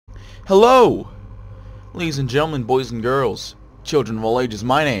Hello, ladies and gentlemen, boys and girls, children of all ages.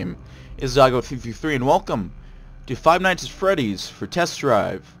 My name is DB333, and welcome to Five Nights at Freddy's for Test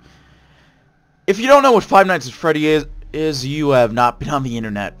Drive. If you don't know what Five Nights at Freddy is you have not been on the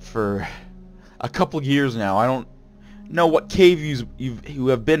internet for a couple years now. I don't know what cave you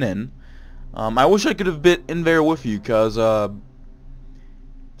have been in. I wish I could have been in there with you, because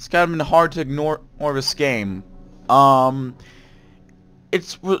it's kind of been hard to ignore this game.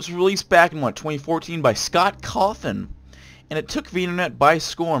 It was released back in, 2014 by Scott Cawthon, and it took the internet by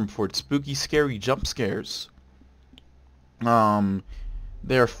storm for its spooky, scary jump scares. There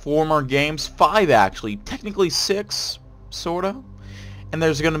are 4 more games, 5 actually, technically 6, sorta. And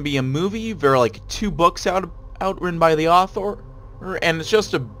there's gonna be a movie. There are like 2 books out written by the author, and it's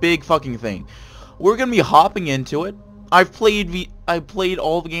just a big fucking thing. We're gonna be hopping into it. I played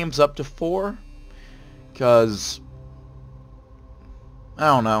all the games up to 4, cause I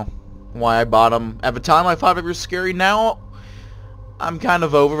don't know why I bought them. At the time I thought they were scary. Now I'm kind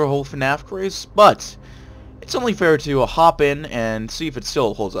of over the whole FNAF craze, but it's only fair to hop in and see if it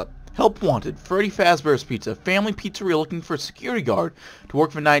still holds up. Help wanted. Freddy Fazbear's Pizza. Family pizzeria looking for a security guard to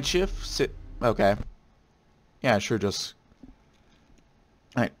work the night shift. Okay. Yeah, sure, just...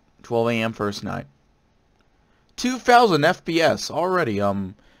 Alright, 12 a.m. first night. 2,000 FPS already.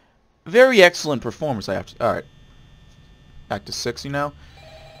 Very excellent performance, I have to... Alright. Back to 60 now.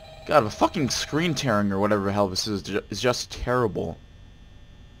 God, the fucking screen tearing or whatever the hell this is just terrible.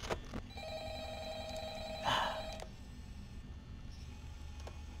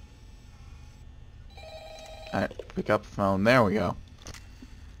 Alright, pick up the phone. There we go.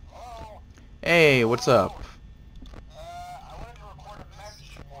 Hey, what's up? I wanted to record a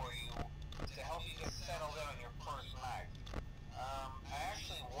message for you to help you get settled in on your first night. I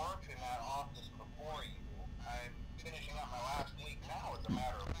actually worked in that office before you. I'm finishing up my last week now, as a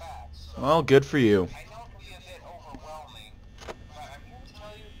matter of fact. So Well, good for you. I know it can be a bit overwhelming, but I'm here to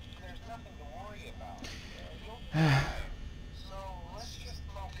tell you there's nothing to worry about. You'll be fine. So let's just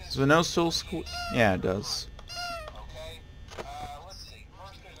focus. Does the no soul school? Yeah, it does. Okay? Let's see.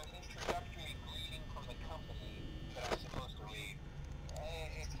 First, there's an introductory greeting from the company that I'm supposed to read.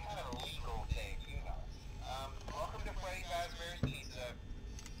 It's kind of a legal thing, you know. Welcome to Freddy Fazbear's Pizza,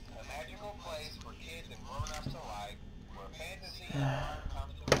 a magical place for kids and grown-ups alike, where fantasy and fun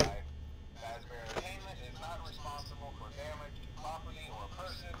come to life. Fazbear Entertainment is not responsible for damage to property or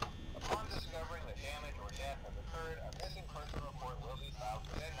person. Upon discovering that damage or death has occurred, a missing person report will be filed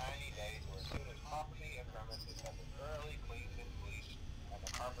within 90 days, or as soon as property and premises have been thoroughly cleaned and bleached, and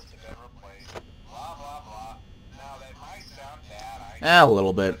the carpets have been replaced. Blah blah blah. Now that might sound bad. A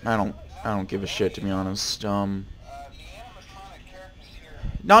little bit. I don't give a shit, to be honest. The animatronic characters here.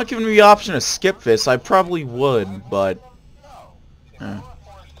 Not giving me the option to skip this, I probably would, but... No. If I were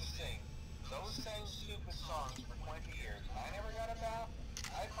forced to sing those same stupid songs for 20 years and I never got a bath,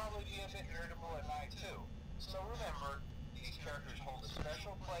 I'd probably be a bit irritable at night too. So remember, these characters hold a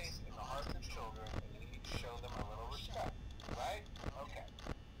special place in the hearts of children, and you need to show them a little respect, right? Okay.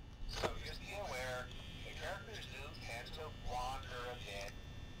 So just be aware, the characters do tend to wander a bit.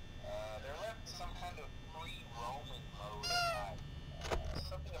 They're left in some kind of free roaming mode at night.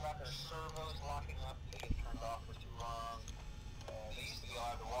 Something about their servos locking up if they get turned off for too long. They used to be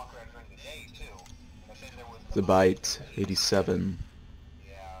allowed to walk around during the day too. But then there was The Bite, 87.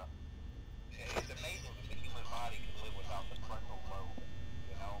 Yeah. It's amazing that the human body can live without the frontal lobe,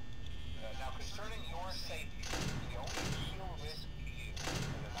 you know? Now, concerning your safety, the only real risk to you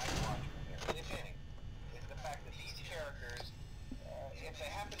as a night watcher here, if any, is the fact that these characters, if they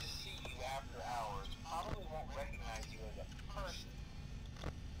happen to see you after hours, probably won't recognize you as a person.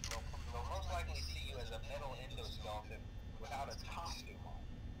 They'll most likely see you as a metal endoskeleton without its costume on.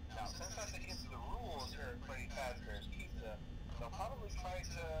 Now, since that's against the rules here at Freddy Fazbear's Pizza, they'll probably try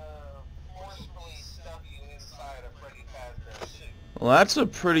to forcefully stuff you inside a Freddy Fazbear suit. Well, that's a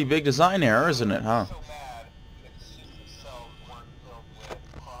pretty big design error, isn't it, huh? So bad if the suits themselves weren't filled with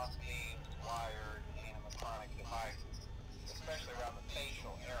cross-beamed, wired, animatronic devices, especially around the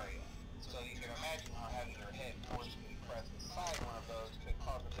facial area. So you can imagine how having your head forcefully pressed inside one of those could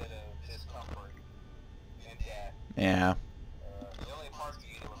cause a bit of discomfort and death. Yeah. The only parts of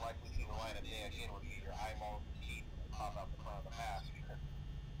you that would likely see the light of day again would be your eyeballs and teeth that pop out the front of the mask.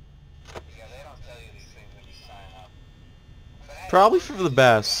 Yeah, they don't tell you these things when you sign up. But hey, Probably for the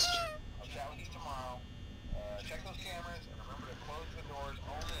best. I'll chat with you tomorrow. Check those cameras and remember to close the doors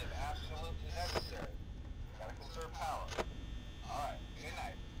only if absolutely necessary. Gotta conserve power. Alright, good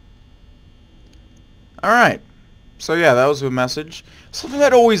night. Alright. So yeah, that was the message. Something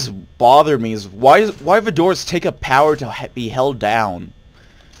that always bothered me is why the doors take up power to be held down.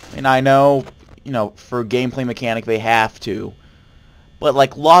 And I know, you know, for gameplay mechanic they have to. But,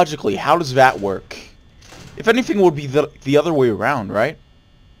 like, logically, how does that work? If anything, it would be the other way around, right?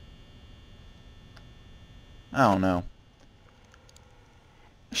 I don't know.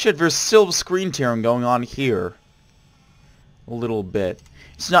 Shit, there's still screen tearing going on here. A little bit.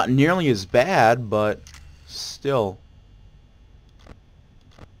 It's not nearly as bad, but still.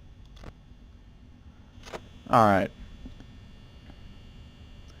 Alright.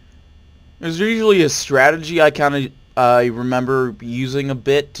 There's usually a strategy I kind of remember using a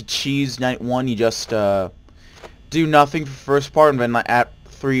bit to cheese night 1. You just do nothing for the first part, and then at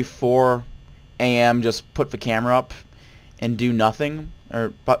 3, 4 a.m. just put the camera up and do nothing.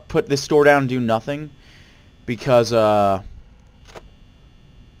 Or put this door down and do nothing. Because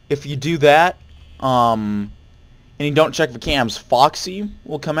if you do that, and you don't check the cams, Foxy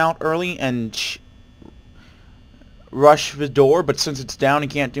will come out early and rush the door, but since it's down, he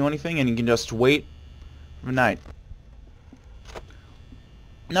can't do anything, and he can just wait for the night.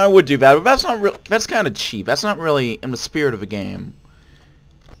 Now, I would do that, but that's not real. That's kind of cheap. That's not really in the spirit of the game.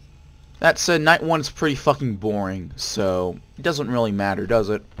 That said, night 1 is pretty fucking boring, so it doesn't really matter, does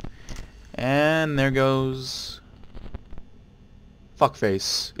it? And there goes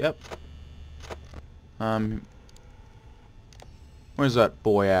fuckface. Yep. Where's that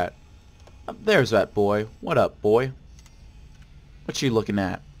boy at? There's that boy. What up, boy? What you looking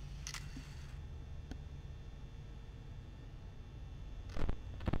at?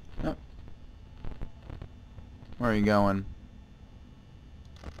 Oh. Where are you going?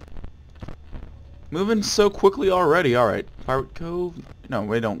 Moving so quickly already. Alright. Pirate Cove? No,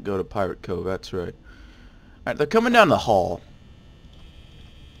 we don't go to Pirate Cove. That's right. Alright, they're coming down the hall.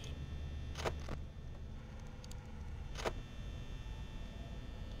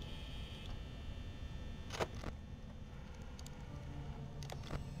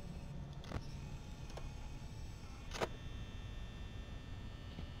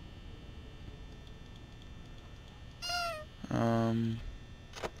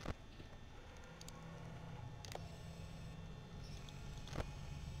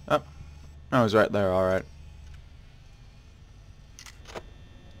 Oh, I was right there, alright.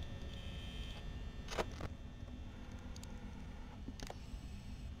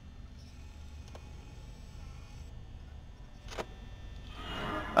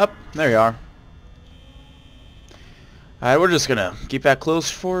 Up, there you are. Alright, we're just gonna keep that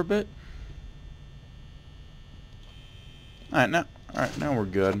closed for a bit. Alright, now we're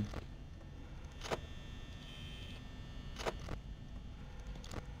good.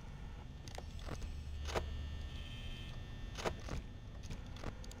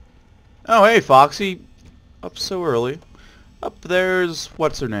 Oh, hey, Foxy. Up so early. Up there's...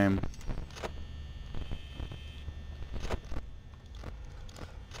 what's her name?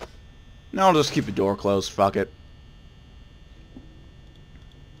 No, I'll just keep the door closed. Fuck it.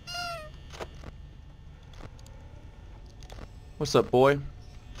 What's up, boy?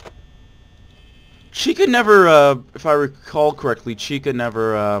 Chica never, if I recall correctly, Chica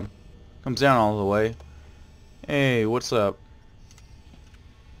never, comes down all the way. Hey, what's up?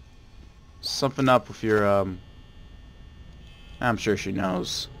 Something up with your, I'm sure she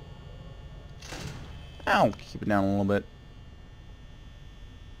knows. I'll keep it down a little bit.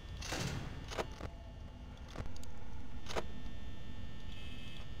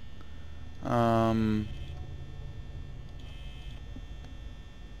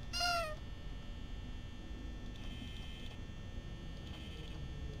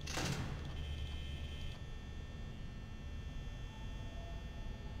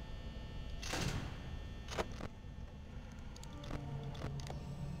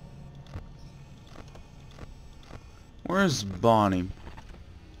 Where's Bonnie?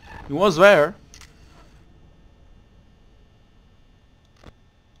 He was there.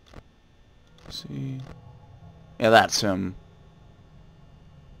 Let's see. Yeah, that's him.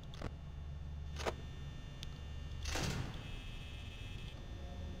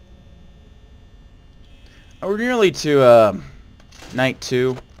 Oh, we're nearly to, night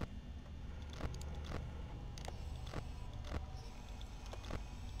 2.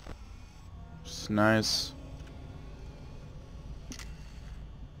 It's nice.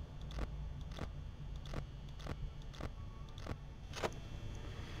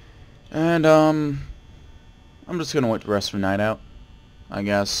 And, I'm just gonna wait the rest of the night out, I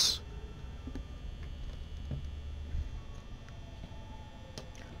guess.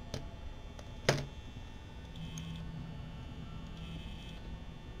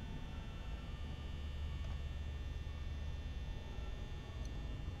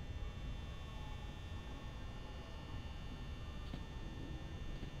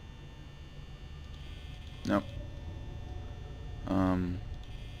 Nope.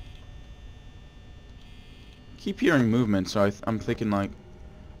 Keep hearing movement, so I'm thinking like,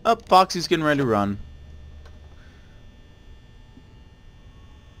 oh, Foxy's getting ready to run.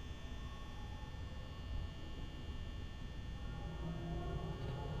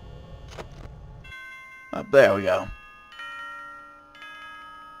 Oh, there we go.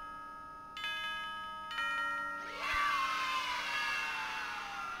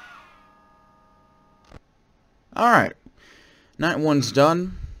 Alright. Night one's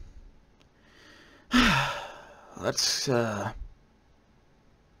done. Let's, This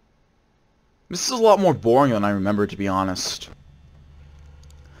is a lot more boring than I remember, to be honest.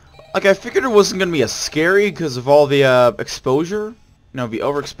 Like, I figured it wasn't going to be as scary because of all the, exposure. You know, the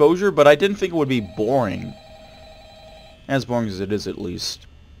overexposure, but I didn't think it would be boring. As boring as it is, at least.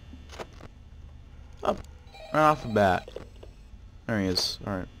 Oh, right off the bat. There he is.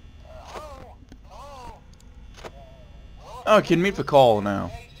 Alright. Oh, I can meet the call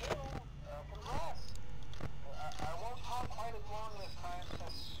now. I won't talk quite as long this time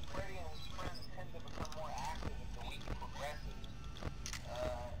since Freddy and his friends tend to become more active as the week progresses.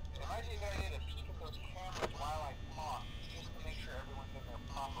 It might be a good idea to peek at those cameras while I talk, just to make sure everyone's in their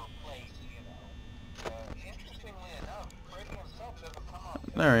proper place, you know. Interestingly enough, Freddy himself doesn't come up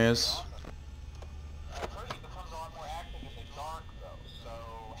There he is. often. Freddy becomes a lot more active in the dark, though, so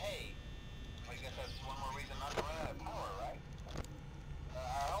hey, I guess that's one more reason not to run out of power, right?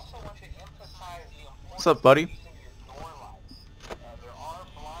 I also want to emphasize the importance What's up, buddy? of using your door lights. There are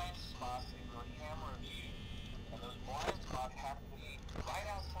blind spots in your camera view, and those blind spots happen to be right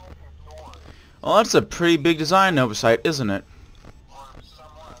outside your door. Well, that's a pretty big design oversight, isn't it? Or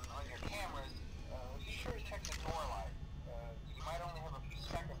someone on your cameras, be sure to check the door light. You might only have a few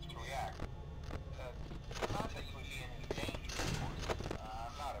seconds to react. Not that you would be in any danger, of course.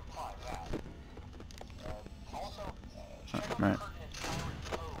 I'm not implying that. Also, check out Right. the curtain in Pirate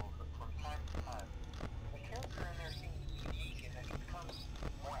Cove from time to time. The character in there seems unique in that he becomes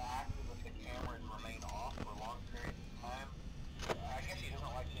more active if the cameras remain off for long periods of time. I guess he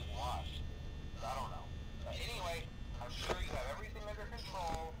doesn't like being watched. I don't know. Anyway, I'm sure you have everything under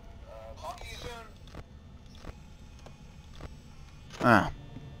control. Talk to you soon. Ah.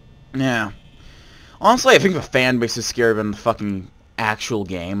 Yeah. Honestly, I think the fan base is scarier than the fucking actual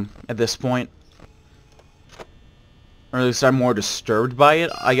game at this point. Or at least I'm more disturbed by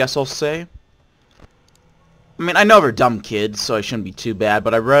it, I guess I'll say. I mean, I know they're dumb kids, so I shouldn't be too bad,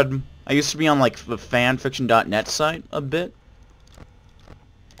 but I used to be on, like, the fanfiction.net site a bit.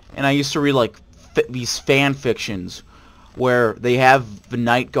 And I used to read, like, these fan fictions where they have the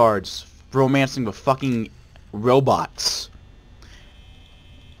night guards romancing the fucking robots.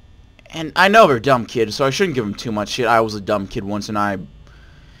 And I know they're dumb kids, so I shouldn't give them too much shit. I was a dumb kid once, and I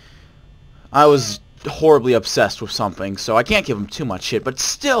was horribly obsessed with something, so I can't give them too much shit. But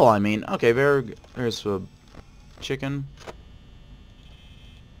still, I mean, okay, there's the chicken.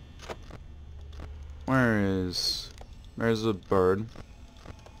 There's the bird.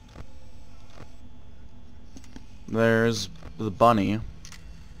 There's the bunny.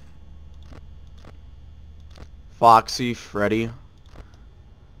 Foxy, Freddy.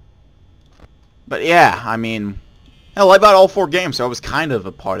 But yeah, I mean, hell, I bought all 4 games, so I was kind of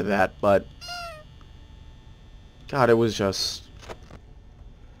a part of that, but God, it was just,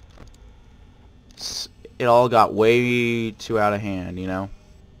 it all got way too out of hand, you know?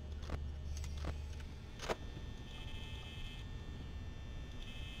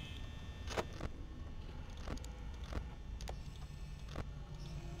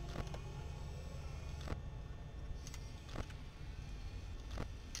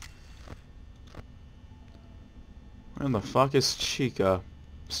 Where the fuck is Chica?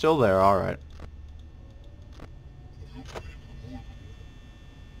 Still there, alright.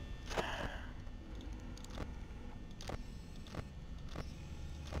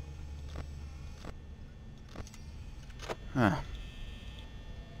 Huh.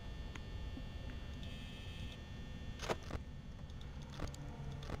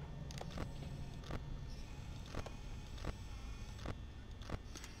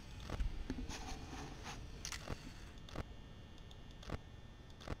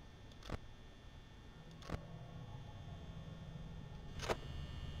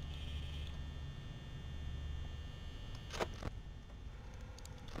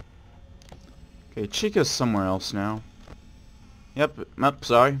 Okay, Chica's somewhere else now. Yep,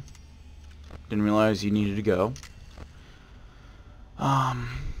 sorry. Didn't realize you needed to go.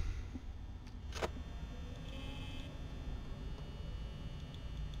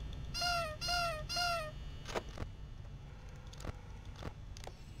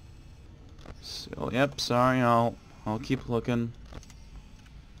 So, yep, sorry, I'll keep looking.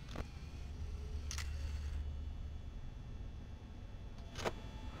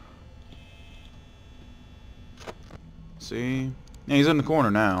 See? Yeah, he's in the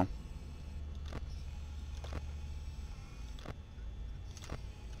corner now.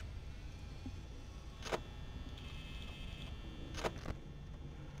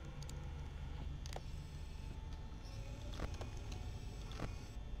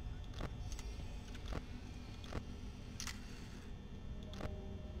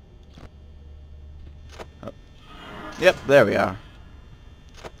 Yep, there we are.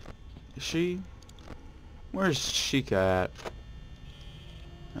 Is she? Where's Chica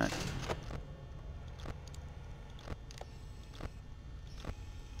at? Right.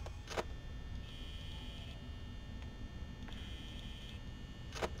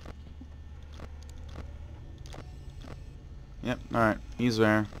 Yep, alright, he's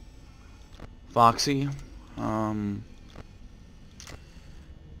there. Foxy.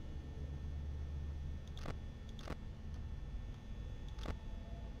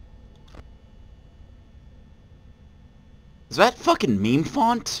 Is that fucking meme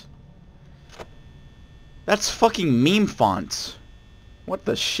font? That's fucking meme font. What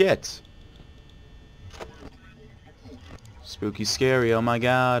the shit? Spooky scary, oh my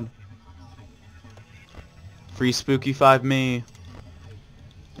god. Free spooky 5 me.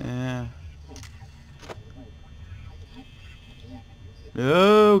 Yeah.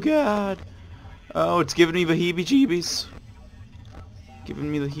 Oh god. Oh, it's giving me the heebie-jeebies. Giving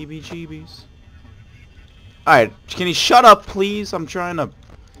me the heebie-jeebies. Alright, can you shut up, please? I'm trying to...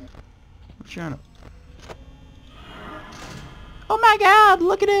 Oh my god,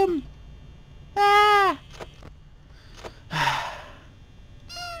 look at him! Ah!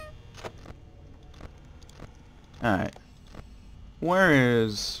 Alright. Where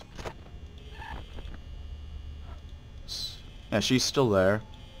is... Yeah, she's still there.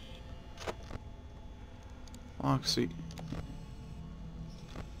 Foxy.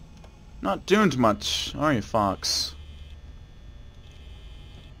 Not doing too much, are you, Fox?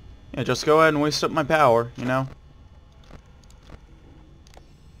 Yeah, just go ahead and waste up my power, you know?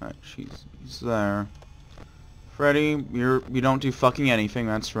 Alright, he's there. Freddy, you don't do fucking anything,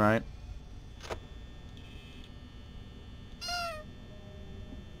 that's right.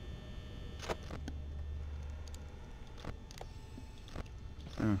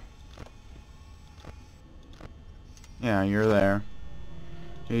 Yeah, you're there.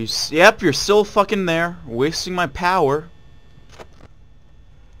 Yep, you're still fucking there, wasting my power.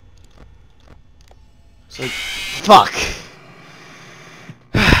 It's like, fuck.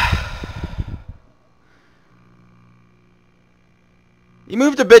 You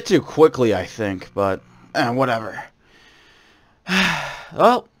moved a bit too quickly, I think, but whatever.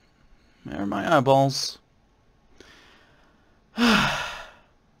 Oh, there are my eyeballs.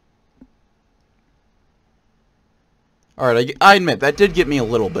 Alright, I admit, that did get me a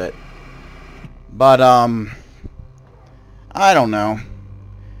little bit. But, I don't know.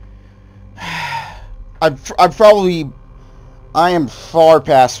 I am far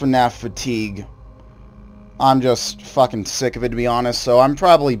past FNAF fatigue. I'm just fucking sick of it, to be honest, so I'm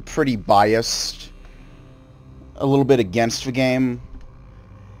probably pretty biased. A little bit against the game.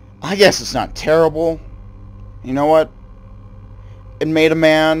 I guess it's not terrible. You know what? It made a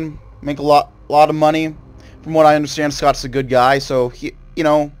man make a lot of money. From what I understand, Scott's a good guy, so he, you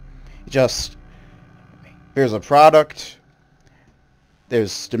know, just, here's a product,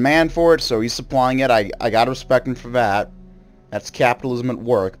 there's demand for it, so he's supplying it. I gotta respect him for that. That's capitalism at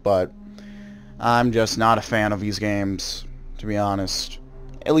work, but I'm just not a fan of these games, to be honest.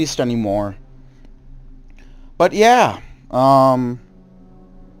 At least anymore. But yeah,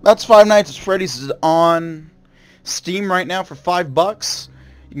 that's Five Nights at Freddy's. Is on Steam right now for $5.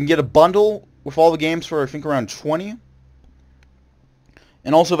 You can get a bundle with all the games for, I think, around 20.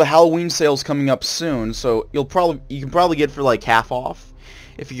 And also the Halloween sale's coming up soon, so you can probably get it for like half off.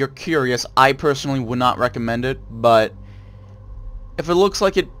 If you're curious, I personally would not recommend it, but if it looks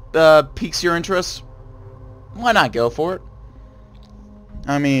like it piques your interest, why not go for it?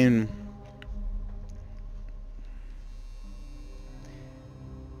 I mean,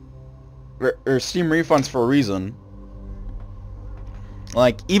 Steam refunds for a reason.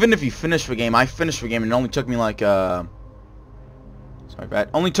 Like, even if you finish the game, I finished the game and it only took me like, sorry, Brad,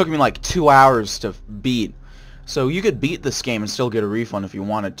 only took me like 2 hours to beat. So you could beat this game and still get a refund if you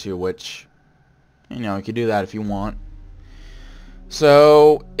wanted to, which, you know, you could do that if you want.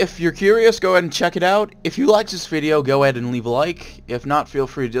 So, if you're curious, go ahead and check it out. If you liked this video, go ahead and leave a like. If not, feel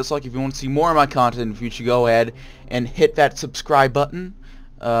free to dislike. If you want to see more of my content in the future, go ahead and hit that subscribe button.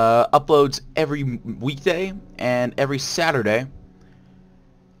 Uploads every weekday and every Saturday,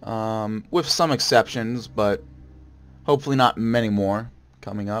 with some exceptions, but hopefully not many more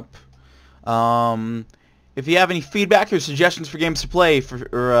coming up. If you have any feedback or suggestions for games to play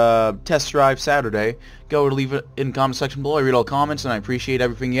for Test Drive Saturday, go or leave it in the comment section below. I read all comments, and I appreciate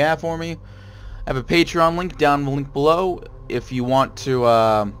everything you have for me. I have a Patreon link down in the link below if you want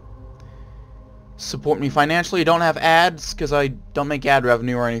to support me financially. I don't have ads because I don't make ad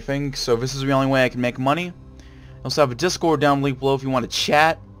revenue or anything, so this is the only way I can make money. I also have a Discord down in the link below if you want to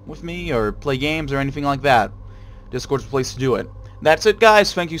chat with me or play games or anything like that. Discord's the place to do it. That's it,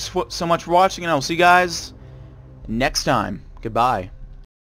 guys. Thank you so much for watching, and I'll see you guys next time. Goodbye.